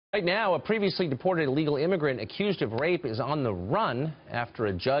Right now, a previously deported illegal immigrant accused of rape is on the run after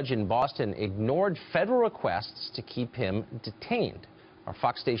a judge in Boston ignored federal requests to keep him detained. Our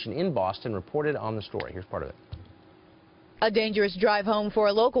Fox station in Boston reported on the story. Here's part of it. A dangerous drive home for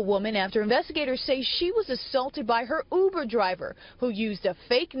a local woman after investigators say she was assaulted by her Uber driver, who used a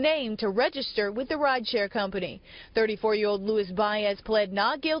fake name to register with the rideshare company. 34-year-old Luis Baez pled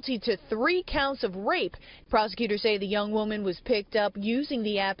not guilty to 3 counts of rape. Prosecutors say the young woman was picked up using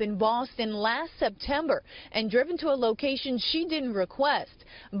the app in Boston last September and driven to a location she didn't request.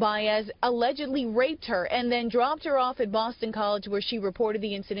 Baez allegedly raped her and then dropped her off at Boston College, where she reported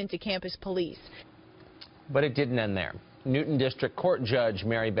the incident to campus police. But it didn't end there. Newton District Court Judge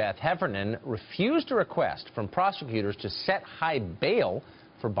Mary Beth Heffernan refused a request from prosecutors to set high bail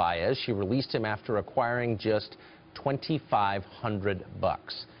for Baez. She released him after acquiring just $2,500.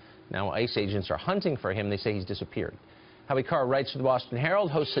 Now ICE agents are hunting for him. They say he's disappeared. Howie Carr writes for the Boston Herald,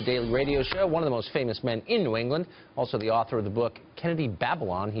 hosts a daily radio show, one of the most famous men in New England, also the author of the book Kennedy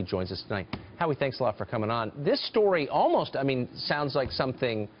Babylon. He joins us tonight. Howie, thanks a lot for coming on. This story almost, sounds like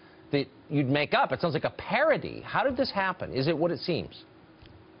something that you'd make up. It sounds like a parody. How did this happen? Is it what it seems?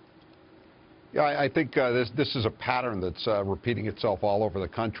 Yeah, I think this is a pattern that's repeating itself all over the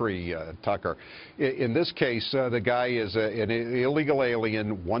country, Tucker. In this case, the guy is an illegal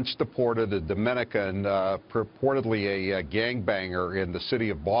alien, once deported, a Dominican, purportedly a gangbanger in the city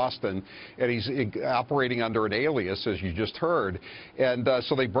of Boston, and he's operating under an alias, as you just heard. And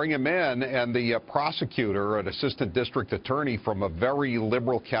so they bring him in, and the prosecutor, an assistant district attorney from a very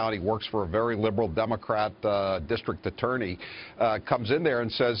liberal county, works for a very liberal Democrat district attorney, comes in there and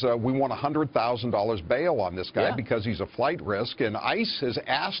says, we want $100,000 bail on this guy because he's a flight risk, and ICE has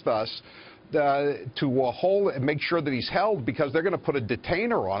asked us to make sure that he's held because they're going to put a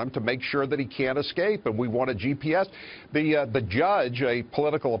detainer on him to make sure that he can't escape, and we want a GPS. The judge, a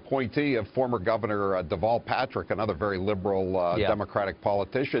political appointee of former Governor Deval Patrick, another very liberal Democratic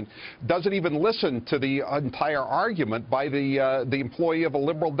politician, doesn't even listen to the entire argument by the employee of a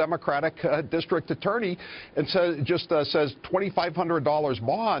liberal Democratic district attorney, and says $2,500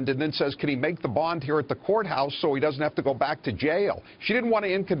 bond, and then says, can he make the bond here at the courthouse so he doesn't have to go back to jail? She didn't want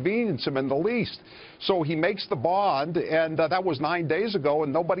to inconvenience him in the least. So he makes the bond, and that was 9 days ago,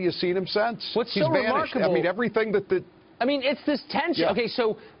 and nobody has seen him since. What's He's so vanished. remarkable? Everything that it's this tension. Yeah. Okay,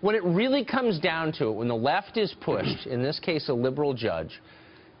 so when it really comes down to it, when the left is pushed, in this case a liberal judge,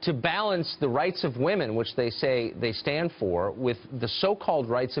 to balance the rights of women, which they say they stand for, with the so-called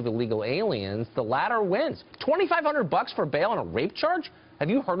rights of illegal aliens, the latter wins. $2,500 for bail on a rape charge?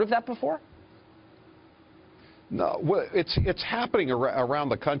 Have you heard of that before? No, well, it's happening around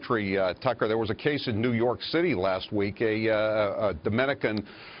the country, Tucker. There was a case in New York City last week. A Dominican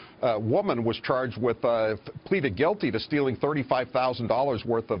woman was charged with, pleaded guilty to stealing $35,000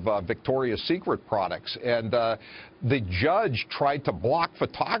 worth of Victoria's Secret products. And the judge tried to block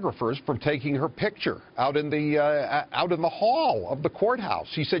photographers from taking her picture out in the hall of the courthouse.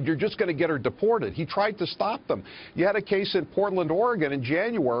 He said, you're just going to get her deported. He tried to stop them. You had a case in Portland, Oregon in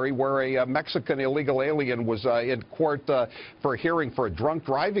January where a Mexican illegal alien was in court for a hearing for a drunk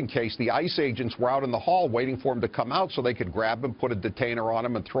driving case. The ICE agents were out in the hall waiting for him to come out so they could grab him, put a detainer on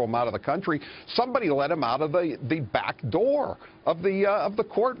him, and throw him out of the country. Somebody let him out of the back door of the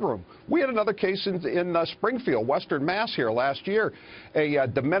courtroom. We had another case in Springfield, Western Mass here last year. A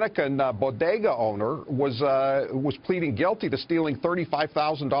Dominican bodega owner was pleading guilty to stealing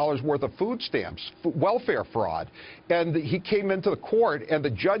 $35,000 worth of food stamps, welfare fraud. And he came into the court, and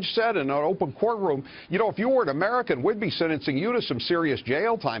the judge said in an open courtroom, you know, if you were an American, we'd be sentencing you to some serious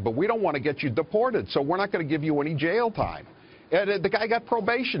jail time, but we don't want to get you deported, so we're not going to give you any jail time. And the guy got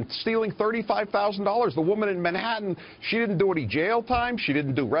probation, stealing $35,000. The woman in Manhattan, she didn't do any jail time. She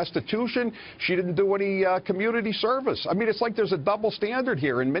didn't do restitution. She didn't do any community service. I mean, it's like there's a double standard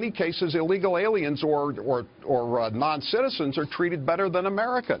here. In many cases, illegal aliens or non-citizens are treated better than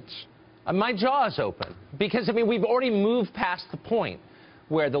Americans. My jaw is open because, we've already moved past the point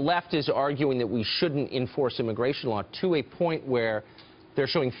where the left is arguing that we shouldn't enforce immigration law to a point where they're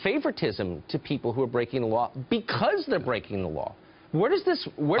showing favoritism to people who are breaking the law because they're breaking the law. Where does this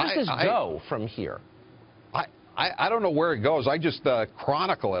go from here? I don't know where it goes. I just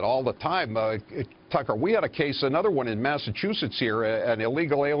chronicle it all the time. Tucker, we had a case, another one in Massachusetts here, an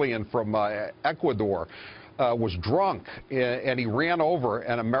illegal alien from Ecuador. Was drunk, and he ran over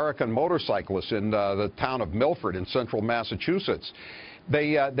an American motorcyclist in the town of Milford in central Massachusetts.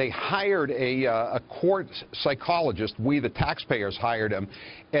 They hired a court psychologist. We, the taxpayers, hired him,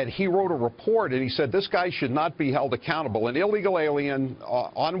 and he wrote a report, and he said this guy should not be held accountable. An illegal alien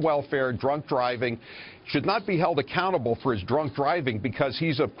on welfare, drunk driving, should not be held accountable for his drunk driving because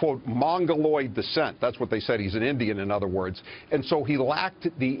he's of, quote, Mongoloid descent. That's what they said. He's an Indian, in other words. And so he lacked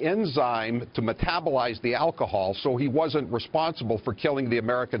the enzyme to metabolize the alcohol, so he wasn't responsible for killing the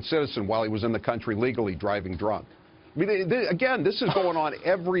American citizen while he was in the country legally driving drunk. I mean, again, this is going on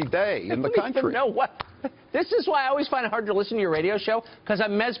every day in the country. You know what? This is why I always find it hard to listen to your radio show, because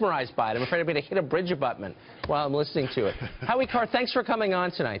I'm mesmerized by it. I'm afraid I'm going to hit a bridge abutment while I'm listening to it. Howie Carr, thanks for coming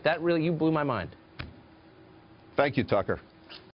on tonight. That really, you blew my mind. Thank you, Tucker.